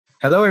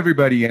Hello,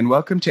 everybody, and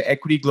welcome to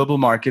Equity Global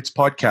Markets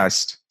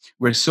podcast.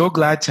 We're so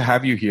glad to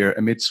have you here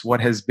amidst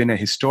what has been a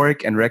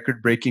historic and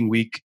record-breaking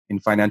week in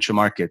financial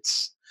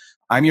markets.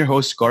 I'm your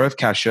host, Gaurav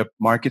Kashyap,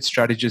 market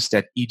strategist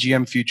at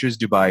EGM Futures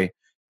Dubai,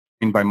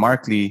 joined by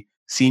Mark Lee,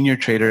 senior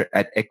trader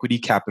at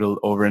Equiti Capital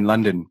over in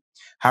London.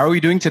 How are we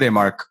doing today,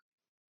 Mark?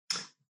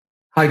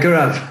 Hi,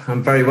 Gaurav.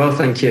 I'm very well,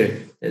 thank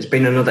you. It's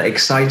been another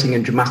exciting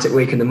and dramatic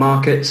week in the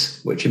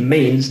markets, which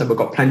means that we've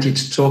got plenty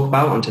to talk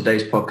about on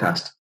today's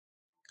podcast.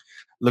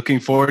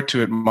 Looking forward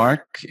to it,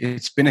 Mark.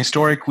 It's been a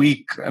historic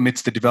week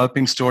amidst the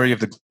developing story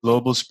of the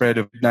global spread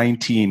of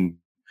COVID-19.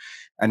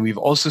 And we've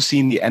also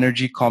seen the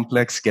energy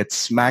complex get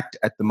smacked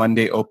at the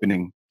Monday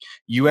opening.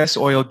 US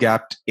oil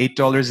gapped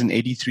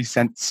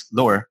 $8.83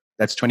 lower.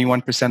 That's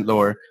 21%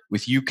 lower,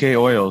 with UK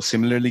oil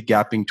similarly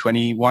gapping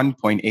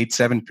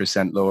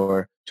 21.87%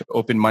 lower to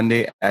open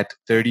Monday at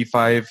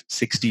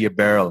 $35.60 a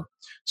barrel.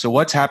 So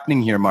what's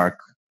happening here, Mark?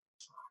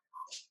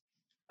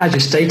 As you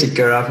stated,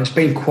 Gaurav, it's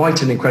been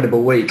quite an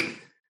incredible week,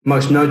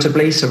 most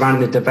notably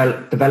surrounding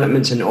the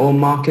developments in oil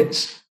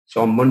markets.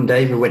 So on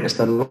Monday, we witnessed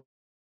the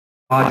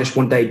largest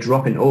one-day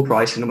drop in oil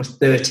price in almost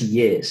 30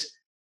 years.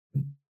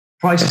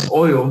 Price of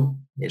oil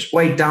is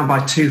weighed down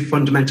by two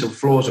fundamental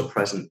flaws at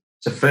present.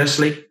 So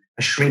firstly,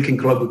 a shrinking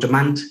global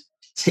demand,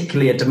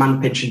 particularly a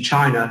demand pinch in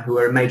China, who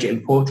are a major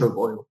importer of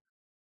oil.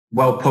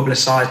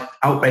 Well-publicized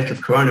outbreak of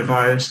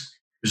coronavirus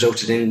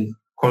resulted in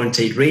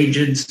quarantined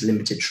regions,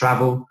 limited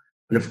travel,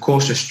 and of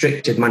course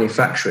restricted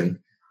manufacturing.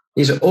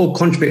 These are all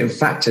contributing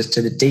factors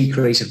to the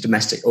decrease of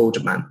domestic oil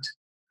demand.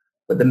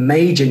 But the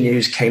major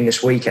news came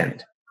this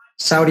weekend.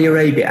 Saudi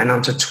Arabia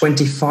announced a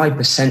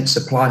 25%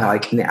 supply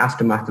hike in the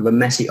aftermath of a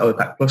messy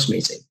OPEC Plus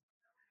meeting.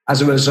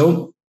 As a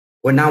result,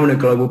 we're now in a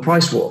global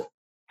price war.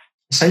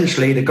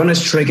 Essentially, the gun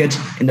is triggered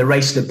in the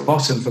race to the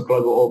bottom for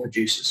global oil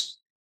producers.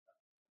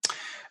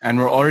 And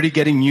we're already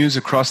getting news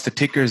across the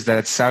tickers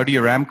that Saudi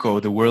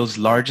Aramco, the world's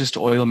largest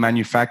oil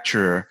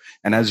manufacturer,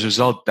 and as a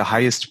result, the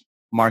highest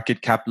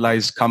market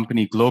capitalized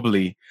company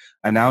globally,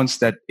 announced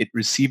that it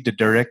received a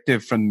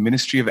directive from the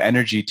Ministry of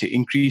Energy to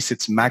increase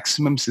its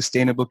maximum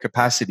sustainable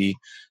capacity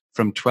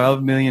from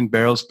 12 million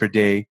barrels per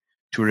day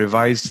to a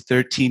revised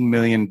 13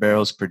 million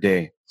barrels per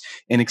day.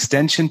 In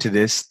extension to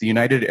this, the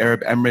United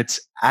Arab Emirates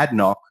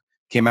ADNOC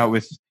came out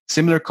with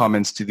similar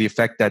comments to the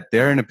effect that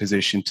they're in a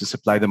position to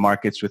supply the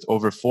markets with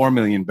over 4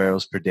 million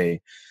barrels per day.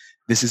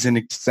 This is an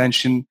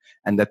extension,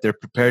 and that they're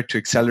prepared to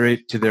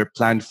accelerate to their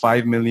planned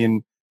 5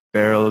 million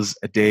barrels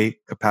a day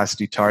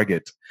capacity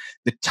target.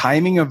 The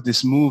timing of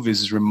this move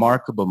is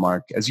remarkable,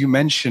 Mark. As you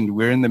mentioned,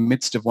 we're in the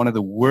midst of one of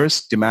the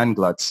worst demand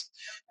gluts,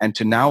 and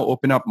to now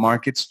open up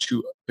markets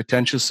to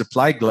potential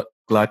supply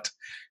glut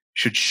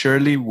should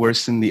surely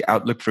worsen the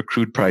outlook for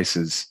crude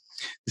prices.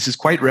 This is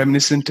quite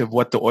reminiscent of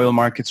what the oil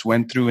markets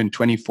went through in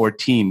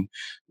 2014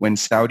 when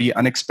Saudi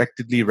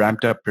unexpectedly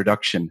ramped up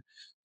production.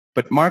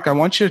 But Mark, I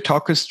want you to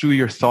talk us through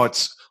your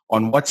thoughts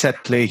on what's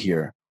at play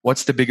here.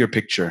 What's the bigger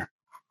picture?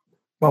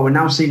 Well, we're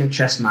now seeing a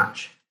chess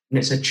match, and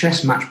it's a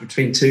chess match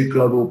between two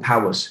global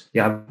powers.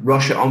 You have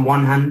Russia on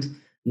one hand, and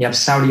you have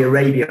Saudi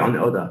Arabia on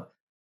the other.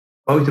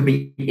 Both will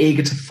be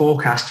eager to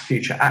forecast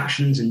future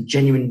actions and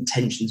genuine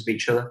intentions of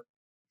each other.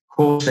 Of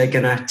course, they're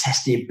going to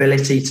test the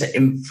ability to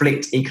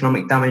inflict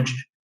economic damage,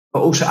 but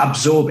also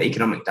absorb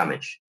economic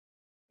damage.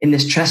 In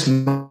this chess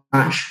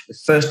match, the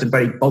first and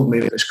very bold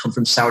move has come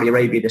from Saudi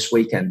Arabia this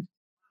weekend.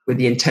 With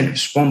the intent of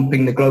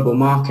swamping the global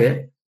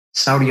market,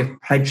 Saudi have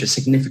pledged a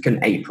significant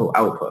April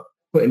output.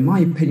 But in my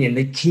opinion,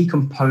 the key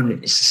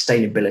component is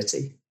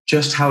sustainability.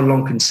 Just how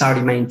long can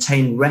Saudi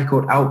maintain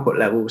record output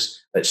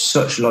levels at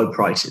such low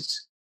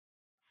prices?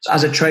 So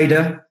as a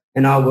trader,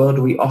 in our world,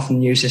 we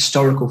often use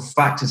historical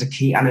fact as a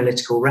key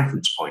analytical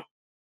reference point.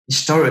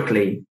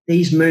 Historically,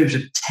 these moves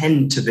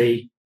tend to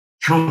be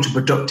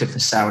counterproductive for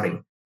Saudi.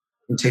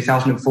 In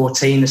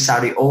 2014, the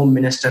Saudi oil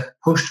minister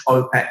pushed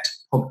OPEC to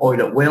pump oil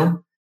at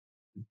will.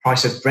 The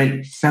price of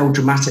Brent fell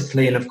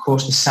dramatically, and of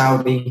course, the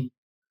Saudi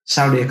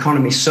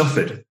economy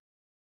suffered.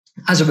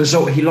 As a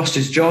result, he lost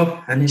his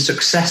job, and his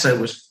successor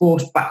was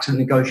forced back to the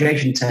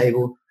negotiation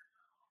table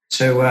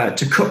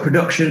to cut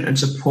production and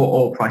support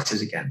oil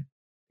prices again.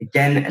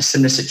 Again, a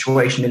similar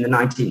situation in the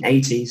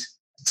 1980s,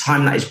 a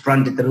time that is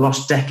branded the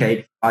lost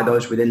decade by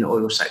those within the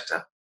oil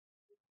sector.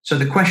 So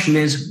the question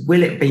is,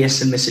 will it be a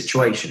similar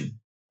situation?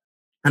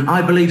 And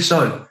I believe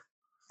so.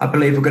 I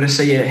believe we're going to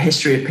see a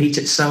history repeat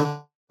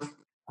itself.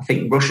 I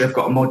think Russia have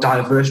got a more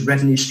diverse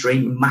revenue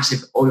stream,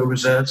 massive oil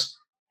reserves.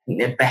 I think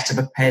they're better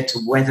prepared to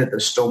weather the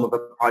storm of a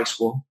price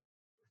war.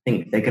 I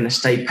think they're going to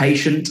stay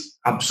patient,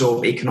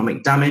 absorb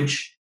economic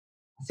damage.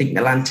 I think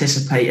they'll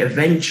anticipate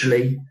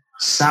eventually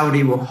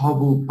Saudi will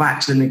hobble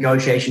back to the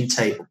negotiation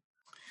table.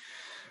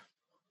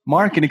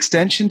 Mark, in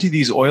extension to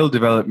these oil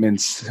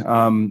developments,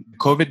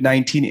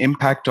 COVID-19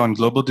 impact on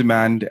global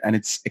demand and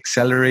its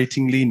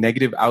acceleratingly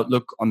negative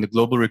outlook on the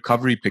global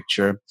recovery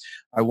picture,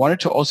 I wanted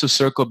to also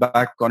circle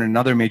back on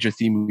another major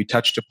theme we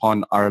touched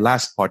upon our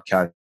last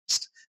podcast,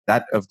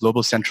 that of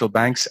global central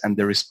banks and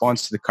their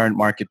response to the current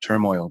market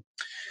turmoil.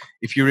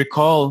 If you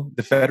recall,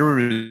 the Federal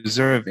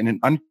Reserve, in an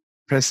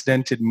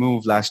unprecedented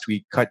move last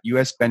week cut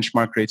US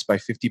benchmark rates by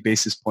 50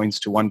 basis points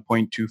to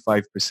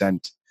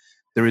 1.25%.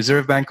 The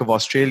Reserve Bank of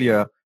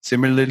Australia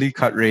similarly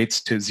cut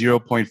rates to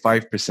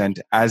 0.5%,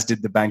 as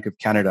did the Bank of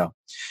Canada.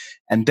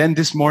 And then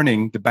this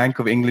morning, the Bank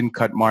of England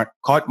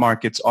caught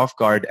markets off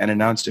guard and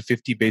announced a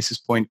 50 basis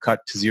point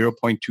cut to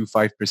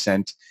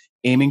 0.25%,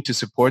 aiming to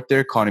support their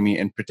economy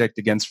and protect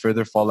against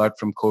further fallout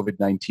from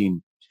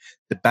COVID-19.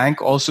 The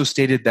bank also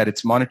stated that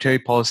its Monetary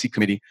Policy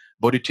Committee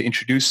voted to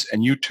introduce a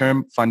new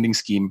term funding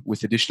scheme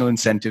with additional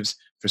incentives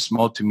for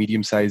small to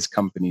medium-sized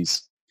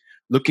companies.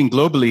 Looking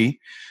globally,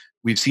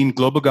 we've seen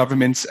global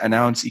governments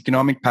announce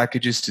economic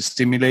packages to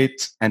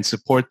stimulate and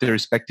support their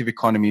respective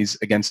economies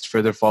against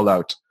further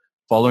fallout.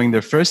 Following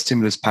their first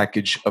stimulus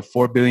package of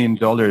 $4 billion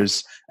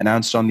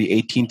announced on the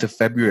 18th of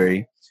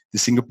February, the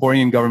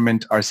Singaporean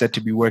government are said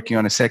to be working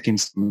on a second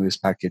stimulus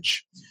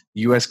package.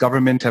 The US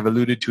government have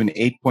alluded to an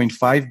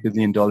 $8.5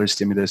 billion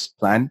stimulus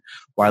plan,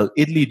 while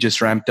Italy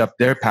just ramped up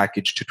their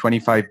package to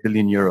 25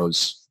 billion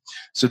euros.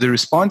 So the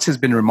response has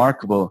been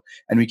remarkable,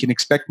 and we can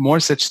expect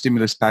more such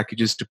stimulus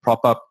packages to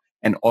prop up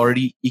an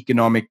already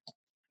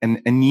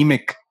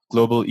anemic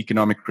global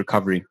economic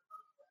recovery.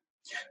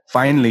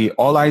 Finally,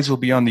 all eyes will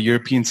be on the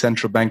European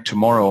Central Bank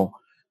tomorrow.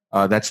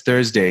 That's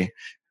Thursday.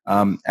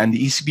 And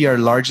the ECB are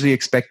largely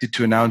expected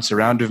to announce a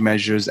round of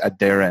measures at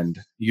their end.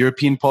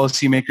 European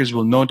policymakers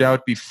will no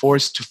doubt be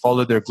forced to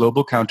follow their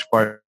global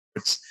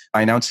counterparts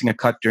by announcing a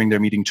cut during their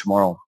meeting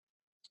tomorrow.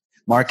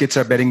 Markets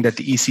are betting that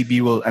the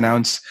ECB will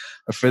announce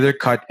a further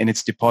cut in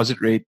its deposit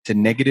rate to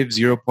negative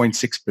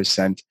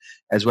 0.6%,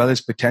 as well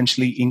as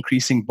potentially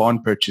increasing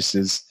bond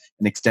purchases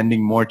and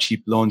extending more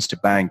cheap loans to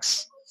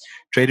banks.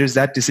 Traders,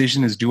 that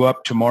decision is due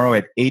up tomorrow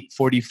at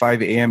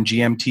 8:45 a.m.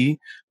 GMT,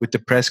 with the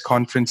press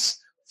conference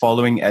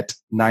following at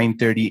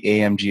 9:30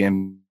 a.m.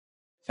 GMT.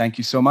 Thank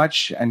you so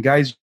much. And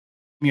guys,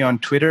 me on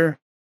Twitter,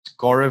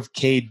 Gaurav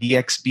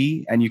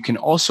KDXB, and you can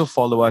also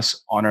follow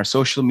us on our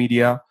social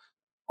media.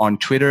 On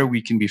Twitter,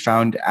 we can be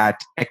found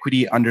at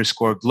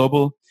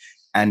Equiti_Global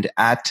and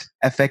at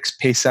FX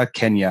Pesa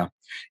Kenya.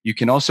 You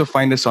can also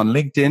find us on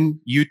LinkedIn,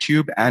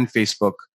 YouTube, and Facebook.